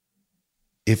you?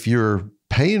 If you're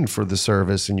paying for the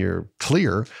service and you're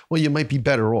clear, well, you might be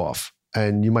better off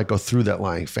and you might go through that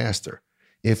line faster.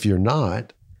 If you're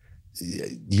not,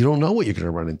 you don't know what you're going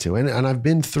to run into. And I've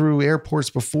been through airports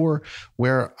before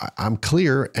where I'm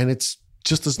clear and it's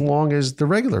just as long as the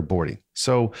regular boarding.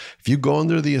 So if you go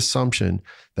under the assumption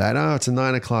that, it's a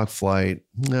 9 o'clock flight,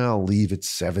 I'll leave at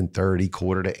 7:30,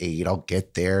 7:45, I'll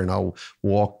get there and I'll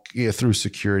walk through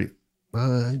security.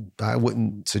 I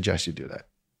wouldn't suggest you do that.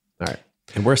 All right.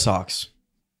 And wear socks.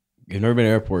 You've never been to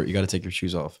an airport, you got to take your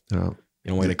shoes off. You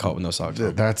don't want to get caught with no socks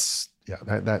on.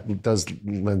 That does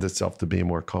lend itself to being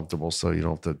more comfortable, so you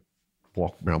don't have to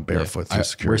walk around barefoot through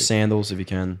security. Wear sandals if you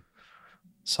can.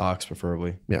 Socks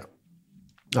preferably. Yeah.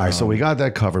 All right, so we got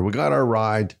that covered. We got our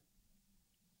ride.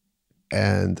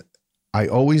 And I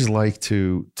always like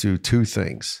to do 2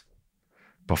 things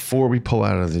before we pull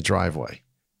out of the driveway.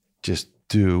 Just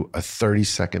do a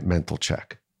 30-second mental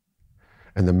check.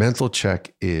 And the mental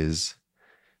check is,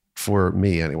 for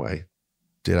me anyway,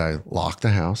 did I lock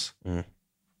the house?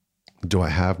 Do I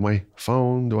have my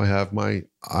phone? Do I have my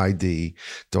ID?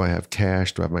 Do I have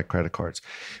cash? Do I have my credit cards?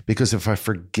 Because if I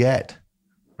forget,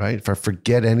 right? If I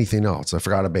forget anything else, I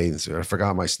forgot a bathing suit, I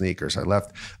forgot my sneakers, I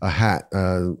left a hat,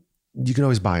 you can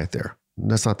always buy it there.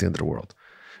 That's not the end of the world.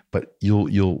 But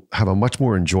you'll have a much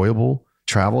more enjoyable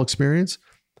travel experience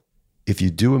if you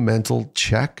do a mental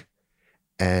check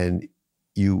and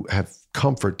you have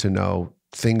comfort to know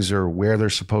things are where they're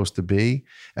supposed to be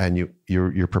and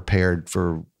you're prepared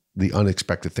for the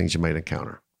unexpected things you might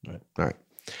encounter. Right. All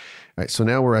right. So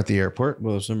now we're at the airport.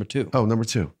 Well, it's number 2. Oh, number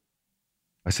 2.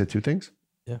 I said 2 things?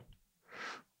 Yeah.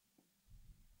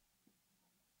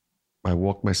 I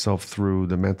walked myself through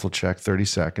the mental check, 30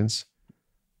 seconds.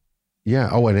 Yeah.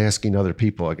 Oh, and asking other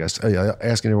people, I guess.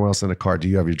 Asking everyone else in the car, do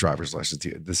you have your driver's license?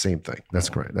 The same thing. That's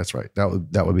correct. That's right.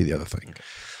 That would be the other thing.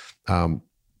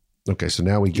 Okay. So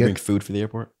now we Do you bring food for the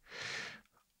airport?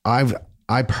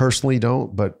 I personally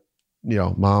don't, but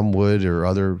Mom would, or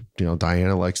other,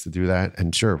 Diana likes to do that.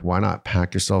 And sure, why not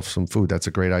pack yourself some food? That's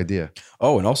a great idea.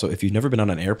 Oh, and also if you've never been on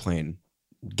an airplane,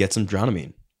 get some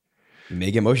Dronamine. You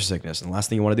may get motion sickness. And the last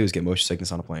thing you want to do is get motion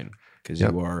sickness on a plane because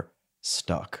you are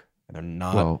stuck and they're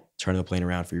not turning the plane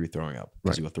around for you throwing up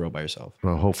because you will throw by yourself.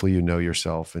 Well, hopefully you know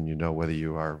yourself and you know whether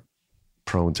you are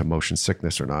prone to motion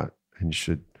sickness or not. And you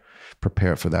should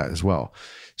prepare for that as well.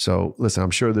 So listen,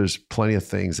 I'm sure there's plenty of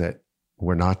things that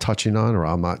we're not touching on or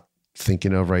I'm not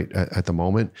thinking of right at the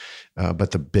moment.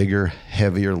 But the bigger,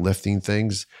 heavier lifting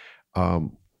things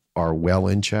are well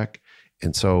in check.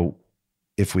 And so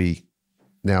if we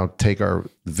now take our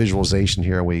visualization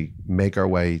here and we make our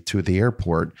way to the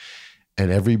airport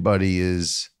and everybody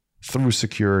is through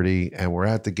security and we're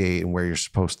at the gate and where you're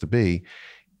supposed to be,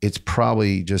 it's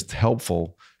probably just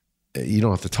helpful. You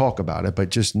don't have to talk about it, but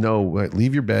just know,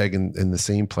 leave your bag in the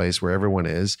same place where everyone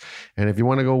is. And if you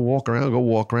want to go walk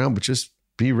around, but just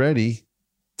be ready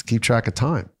to keep track of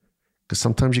time. Because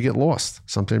sometimes you get lost.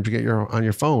 Sometimes you get on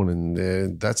your phone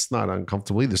and that's not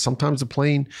uncomfortable either. Sometimes the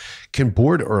plane can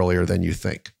board earlier than you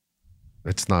think.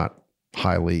 It's not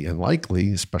highly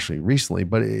unlikely, especially recently,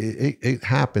 but it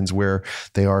happens where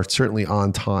they are certainly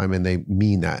on time and they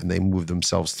mean that and they move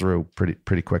themselves through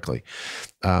pretty quickly.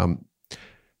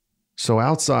 So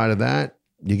outside of that,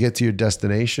 you get to your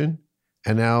destination,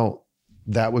 and now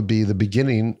that would be the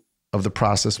beginning of the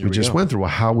process we just went through. Well,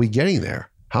 how are we getting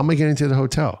there? How am I getting to the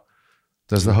hotel?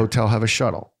 Does the hotel have a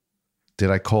shuttle?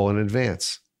 Did I call in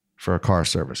advance for a car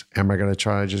service? Am I going to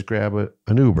try to just grab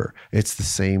an Uber? It's the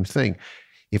same thing.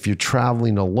 If you're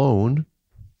traveling alone,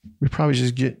 we probably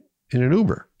just get in an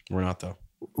Uber. We're not, though.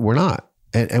 We're not.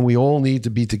 And we all need to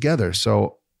be together.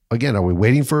 So again, are we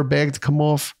waiting for a bag to come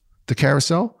off the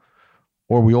carousel?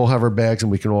 Or we all have our bags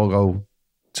and we can all go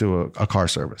to a car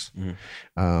service.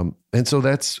 Mm-hmm. And so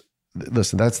that's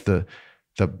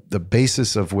the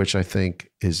basis of which I think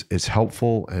is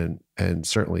helpful and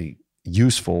certainly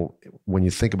useful when you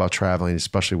think about traveling,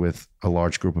 especially with a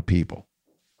large group of people.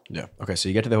 Yeah. Okay. So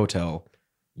you get to the hotel,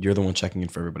 you're the one checking in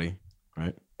for everybody,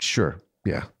 right? Sure.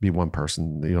 Yeah. Be one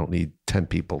person. You don't need 10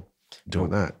 people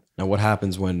doing that. Now, what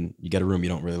happens when you get a room you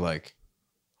don't really like?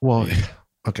 Well,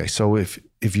 okay. So if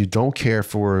you don't care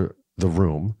for the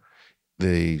room,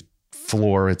 the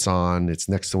floor it's on, it's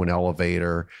next to an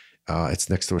elevator, it's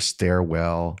next to a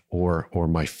stairwell, or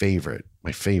my favorite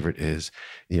is,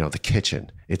 the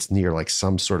kitchen. It's near like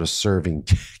some sort of serving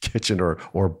kitchen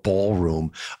or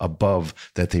ballroom above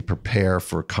that they prepare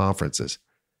for conferences.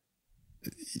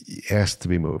 It has to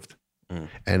be moved.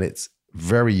 And it's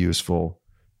very useful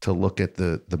to look at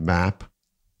the map.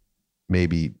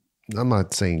 Maybe, I'm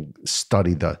not saying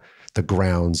study the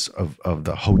grounds of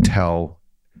the hotel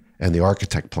and the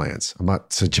architect plans. I'm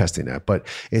not suggesting that, but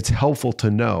it's helpful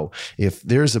to know if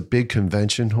there's a big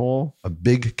convention hall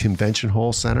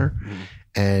center,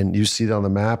 and you see it on the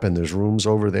map and there's rooms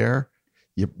over there,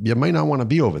 you might not want to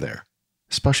be over there,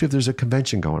 especially if there's a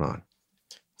convention going on.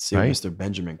 See what Mr.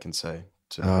 Benjamin can say.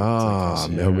 No,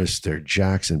 Mr.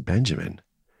 Jackson Benjamin.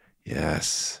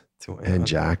 Yes. And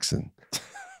Jackson.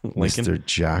 Lincoln? Mr.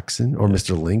 Jackson or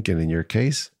Mr. Lincoln in your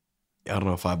case? I don't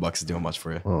know if $5 is doing much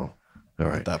for you. Oh, all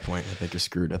right. At that point, I think you're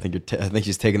screwed. I think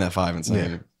she's taking that 5 and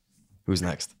saying, who's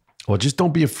next? Well, just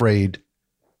don't be afraid.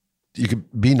 You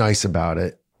could be nice about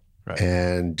it. Right.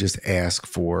 And just ask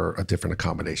for a different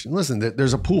accommodation. Listen,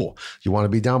 there's a pool. You want to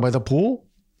be down by the pool?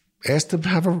 Ask to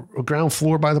have a ground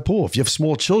floor by the pool. If you have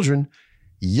small children,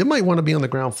 you might want to be on the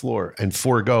ground floor and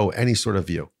forego any sort of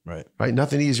view. Right.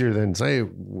 Nothing easier than say,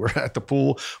 we're at the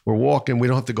pool, we're walking, we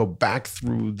don't have to go back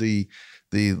through the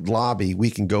lobby.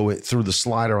 We can go through the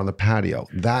slider on the patio.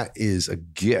 That is a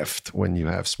gift when you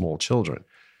have small children.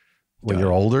 When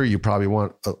you're older, you probably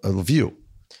want a view.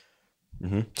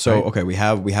 Mm-hmm. So, right? Okay, we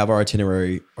have our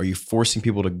itinerary. Are you forcing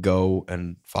people to go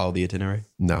and follow the itinerary?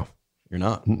 No. You're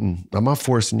not? I'm not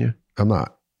forcing you. I'm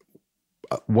not.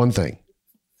 One thing,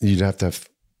 you have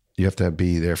to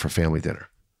be there for family dinner.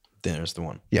 Dinner's the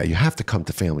one. Yeah, you have to come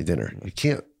to family dinner. You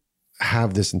can't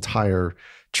have this entire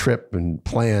trip and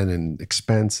plan and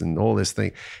expense and all this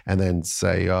thing and then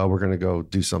say, oh, we're going to go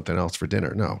do something else for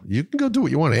dinner. No, you can go do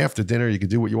what you want after dinner. You can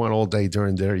do what you want all day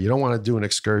during dinner. You don't want to do an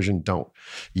excursion, don't.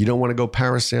 You don't want to go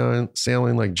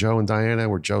parasailing like Joe and Diana,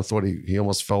 where Joe thought he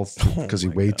almost fell because he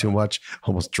weighed too much,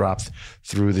 almost dropped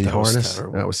through the harness.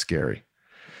 That was scary.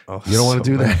 Oh, you don't want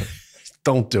to do that?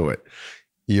 Don't do it.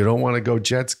 You don't want to go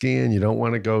jet skiing. You don't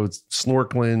want to go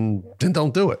snorkeling. Then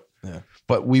don't do it. Yeah.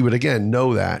 But we would, again,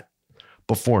 know that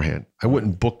beforehand. I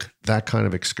wouldn't book that kind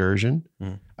of excursion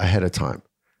ahead of time.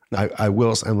 No. I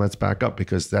will, and let's back up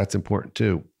because that's important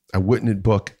too. I wouldn't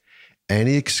book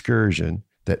any excursion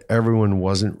that everyone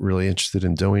wasn't really interested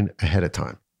in doing ahead of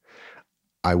time.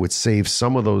 I would save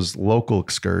some of those local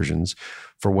excursions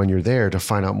for when you're there to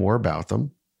find out more about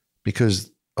them,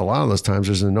 because a lot of those times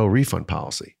there's a no refund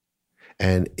policy.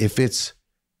 And if it's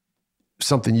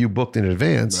something you booked in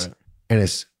advance and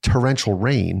it's torrential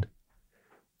rain,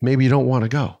 maybe you don't want to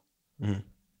go.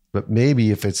 But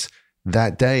maybe if it's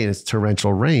that day and it's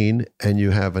torrential rain and you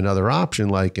have another option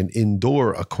like an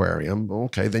indoor aquarium,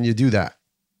 okay, then you do that.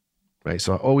 Right.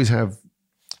 So I always have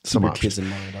some options. Kids in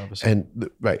mind, obviously.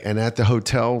 And at the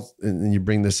hotel, and you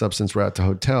bring this up since we're at the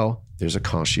hotel, there's a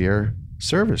concierge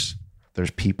service. There's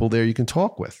people there you can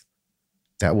talk with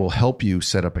that will help you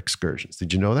set up excursions.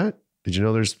 Did you know that? Did you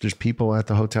know there's people at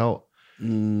the hotel? I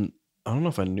don't know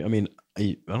if I knew. I mean,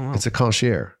 I don't know. It's a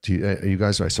concierge. Are you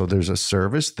guys right? So there's a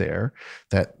service there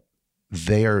that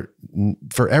they are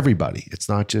for everybody. It's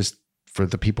not just for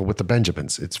the people with the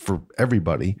Benjamins. It's for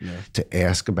everybody to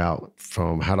ask about,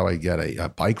 from how do I get a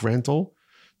bike rental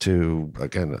to,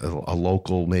 again, a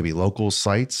local, maybe local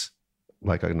sites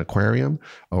like an aquarium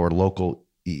or local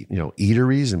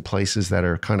eateries and places that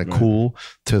are kind of cool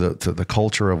to the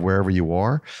culture of wherever you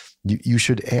are, you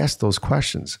should ask those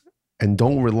questions and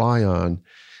don't rely on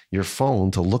your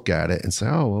phone to look at it and say,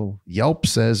 oh, well, Yelp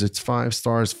says it's 5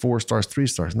 stars, 4 stars, 3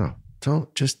 stars. No,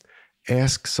 don't. Just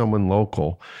ask someone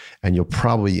local, and you'll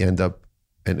probably end up,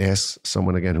 and ask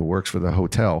someone again who works for the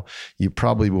hotel. You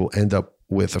probably will end up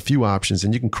with a few options,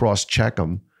 and you can cross check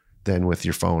them then with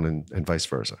your phone and vice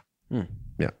versa.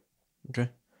 Yeah. Okay.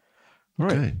 All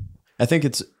right. I think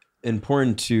it's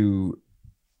important to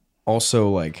also,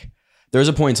 like, there's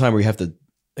a point in time where you have to,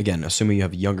 again, assuming you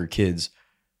have younger kids,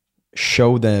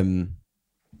 show them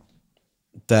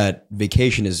that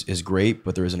vacation is great,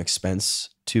 but there is an expense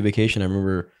to vacation. I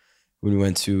remember when we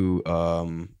went to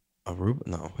Aruba.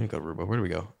 No, we didn't go to Aruba. Where did we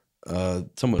go?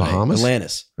 Bahamas?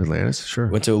 Atlantis, sure.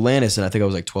 Went to Atlantis, and I think I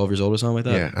was like 12 years old or something like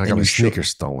that. Yeah, and I got my sneakers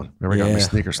stolen. Remember, I got my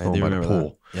sneakers stolen by the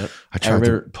pool. That. Yep. I tried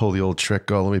to pull the old trick.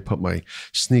 Go, let me put my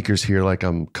sneakers here like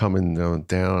I'm coming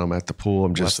down. I'm at the pool.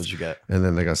 I'm just. That's what you get. And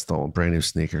then they got stolen. Brand new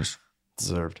sneakers.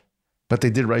 Deserved. But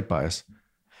they did right by us.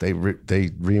 They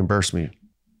reimbursed me.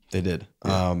 They did.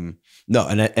 Yeah. No,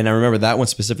 and I remember that one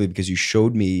specifically because you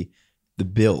showed me the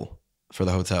bill for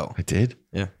the hotel. I did?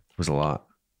 Yeah. It was a lot.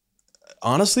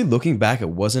 Honestly, looking back, it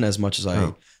wasn't as much as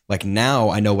like now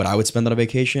I know what I would spend on a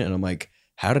vacation, and I'm like,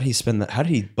 how did he spend that? How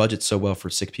did he budget so well for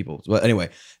 6 people? Well, anyway,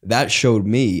 that showed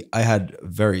me I had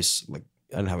I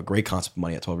didn't have a great concept of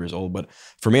money at 12 years old, but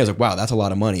for me, I was like, wow, that's a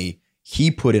lot of money.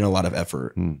 He put in a lot of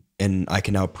effort, and I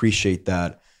can now appreciate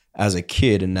that as a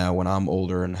kid. And now when I'm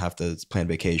older and have to plan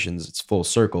vacations, it's full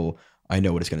circle. I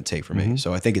know what it's going to take for me.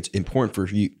 So I think it's important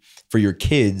for your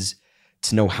kids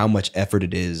to know how much effort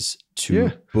it is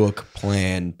to book,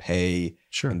 plan, pay,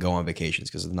 and go on vacations,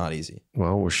 because it's not easy.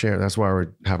 Well, we're sharing. That's why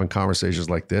we're having conversations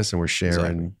like this, and we're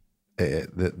sharing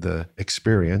the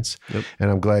experience. Yep. And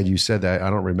I'm glad you said that. I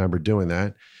don't remember doing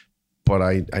that, but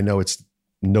I know it's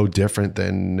no different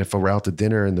than if we're out to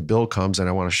dinner and the bill comes and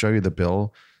I want to show you the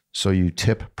bill, so you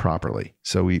tip properly.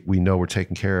 So we know we're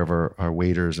taking care of our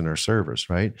waiters and our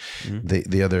servers, right?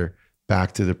 The other,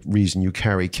 back to the reason you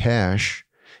carry cash,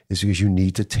 is because you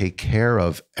need to take care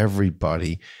of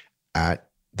everybody at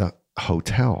the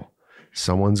hotel.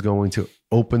 Someone's going to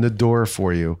open the door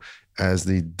for you as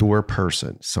the door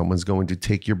person. Someone's going to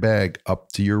take your bag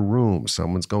up to your room.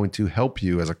 Someone's going to help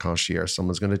you as a concierge.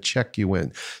 Someone's going to check you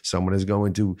in. Someone is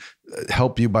going to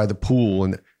help you by the pool,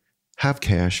 and have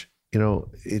cash.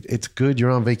 It's good.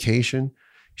 You're on vacation.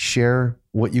 Share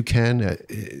what you can.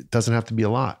 It doesn't have to be a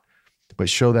lot, but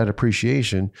show that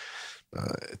appreciation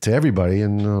to everybody,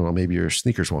 and I don't know, maybe your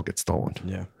sneakers won't get stolen.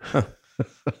 Yeah.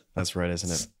 That's right,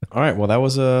 isn't it? All right. Well, that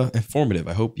was informative.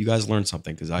 I hope you guys learned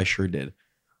something, because I sure did.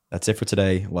 That's it for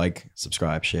today. Like,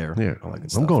 subscribe, share. Yeah. All that good I'm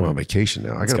stuff. going on vacation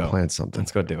now. I got to plan something.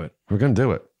 Let's go do it. We're going to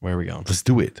do it. Where are we going? Let's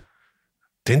do it.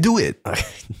 Then do it.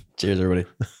 Cheers, everybody.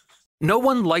 No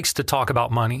one likes to talk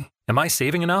about money. Am I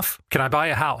saving enough? Can I buy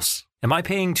a house? Am I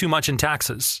paying too much in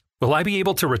taxes? Will I be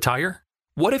able to retire?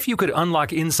 What if you could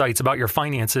unlock insights about your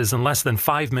finances in less than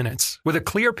 5 minutes, with a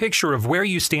clear picture of where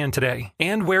you stand today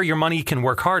and where your money can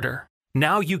work harder?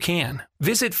 Now you can.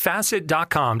 Visit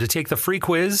Facet.com to take the free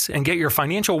quiz and get your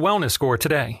financial wellness score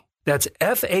today. That's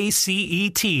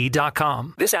FACET.com.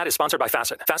 This ad is sponsored by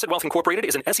Facet. Facet Wealth Incorporated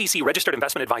is an SEC registered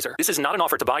investment advisor. This is not an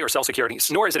offer to buy or sell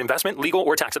securities, nor is it investment, legal,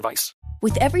 or tax advice.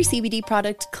 With every CBD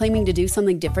product claiming to do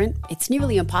something different, it's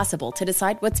nearly impossible to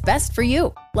decide what's best for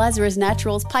you. Lazarus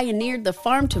Naturals pioneered the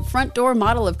farm-to-front door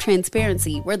model of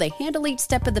transparency, where they handle each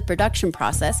step of the production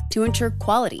process to ensure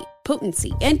quality,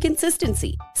 potency, and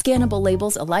consistency. Scannable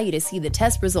labels allow you to see the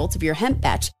test results of your hemp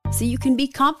batch, so you can be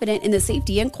confident in the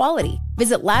safety and quality.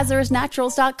 Visit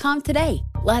LazarusNaturals.com today.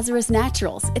 Lazarus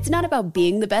Naturals. It's not about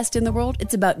being the best in the world,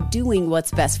 it's about doing what's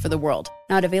best for the world.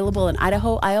 Not available in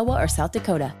Idaho, Iowa, or South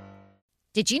Dakota.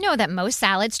 Did you know that most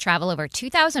salads travel over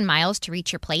 2,000 miles to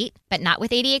reach your plate? But not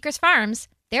with 80 Acres Farms.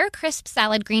 Their crisp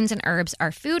salad greens and herbs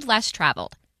are food less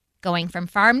traveled, going from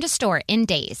farm to store in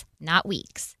days, not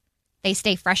weeks. They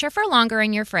stay fresher for longer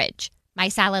in your fridge. My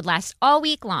salad lasts all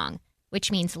week long,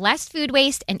 which means less food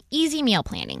waste and easy meal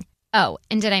planning. Oh,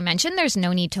 and did I mention there's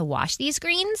no need to wash these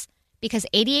greens? Because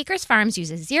 80 Acres Farms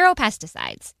uses 0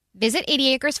 pesticides. Visit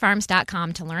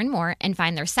 80acresfarms.com to learn more and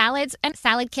find their salads and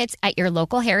salad kits at your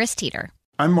local Harris Teeter.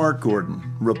 I'm Mark Gordon,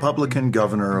 Republican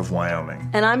Governor of Wyoming.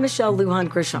 And I'm Michelle Lujan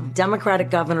Grisham, Democratic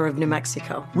Governor of New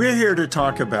Mexico. We're here to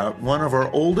talk about one of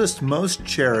our oldest, most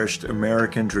cherished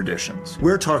American traditions.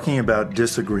 We're talking about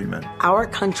disagreement. Our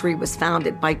country was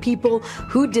founded by people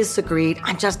who disagreed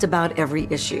on just about every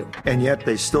issue. And yet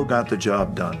they still got the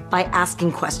job done. By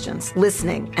asking questions,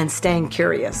 listening, and staying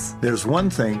curious. There's one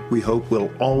thing we hope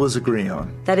we'll always agree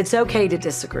on. That it's okay to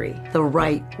disagree the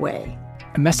right way.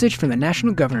 A message from the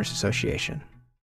National Governors Association.